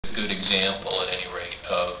good example, at any rate,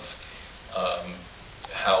 of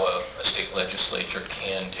how a state legislature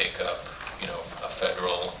can take up, a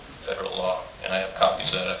federal law. And I have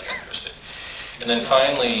copies of that if you're interested. And then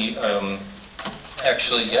finally,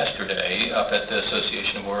 actually yesterday, up at the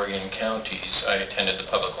Association of Oregon Counties, I attended the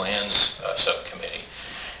Public Lands Subcommittee.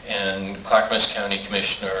 And Clackamas County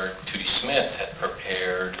Commissioner Tootie Smith had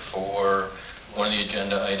prepared for one of the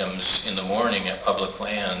agenda items in the morning at Public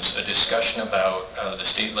Lands a discussion about the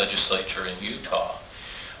state legislature in Utah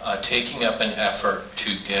taking up an effort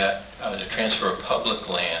to get the transfer of public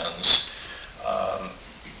lands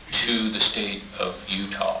to the state of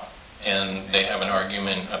Utah. And they have an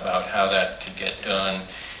argument about how that could get done.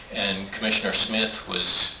 And Commissioner Smith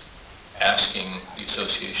was asking the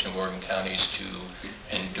Association of Oregon Counties to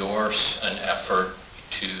endorse an effort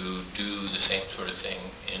to do the same sort of thing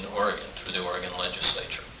in Oregon through the Oregon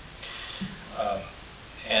legislature.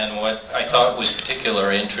 And what I thought was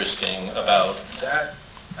particularly interesting about that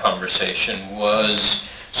conversation was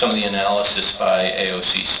some of the analysis by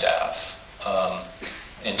AOC staff.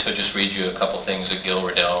 And so just read you a couple things that Gil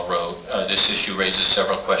Riddell wrote. This issue raises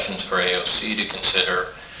several questions for AOC to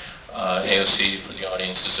consider. AOC, for the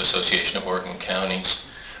audience, is Association of Oregon Counties.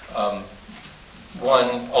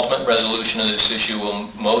 One, ultimate resolution of this issue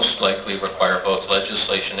will most likely require both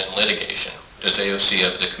legislation and litigation. Does AOC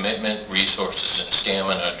have the commitment, resources, and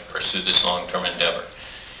stamina to pursue this long-term endeavor?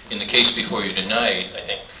 In the case before you tonight, I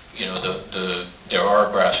think there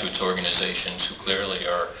are grassroots organizations who clearly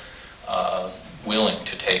are willing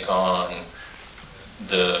to take on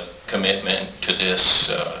the commitment to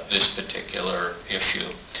this particular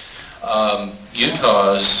issue.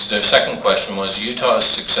 Their second question was, Utah's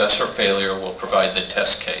success or failure will provide the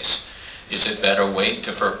test case. Is it better wait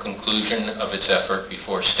for conclusion of its effort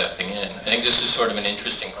before stepping in? I think this is sort of an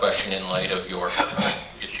interesting question in light of your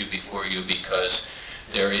issue before you, because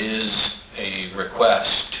there is a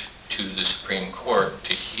request to the Supreme Court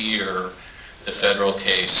to hear the federal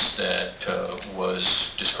case that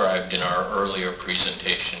was described in our earlier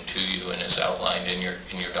presentation to you and is outlined in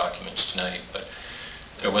your documents tonight. But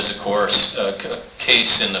there was, of course, a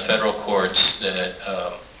case in the federal courts that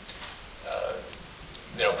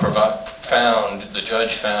the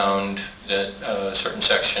judge found that certain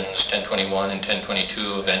sections 1021 and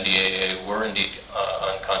 1022 of NDAA were indeed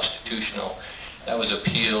unconstitutional. That was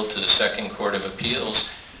appealed to the Second Court of Appeals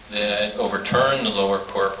that overturned the lower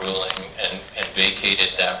court ruling and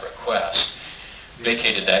vacated that request,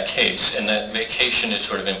 vacated that case. And that vacation is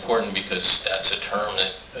sort of important because that's a term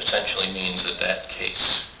that essentially means that that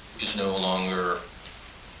case is no longer,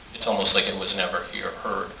 it's almost like it was never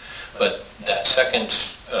heard. But that Second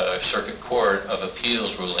Circuit Court of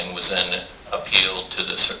Appeals ruling was then appealed to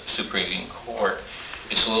the Supreme Court.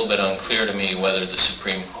 It's a little bit unclear to me whether the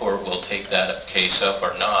Supreme Court will take that case up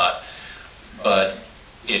or not, but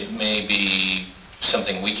it may be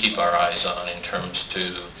something we keep our eyes on in terms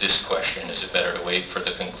to this question: is it better to wait for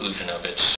the conclusion of its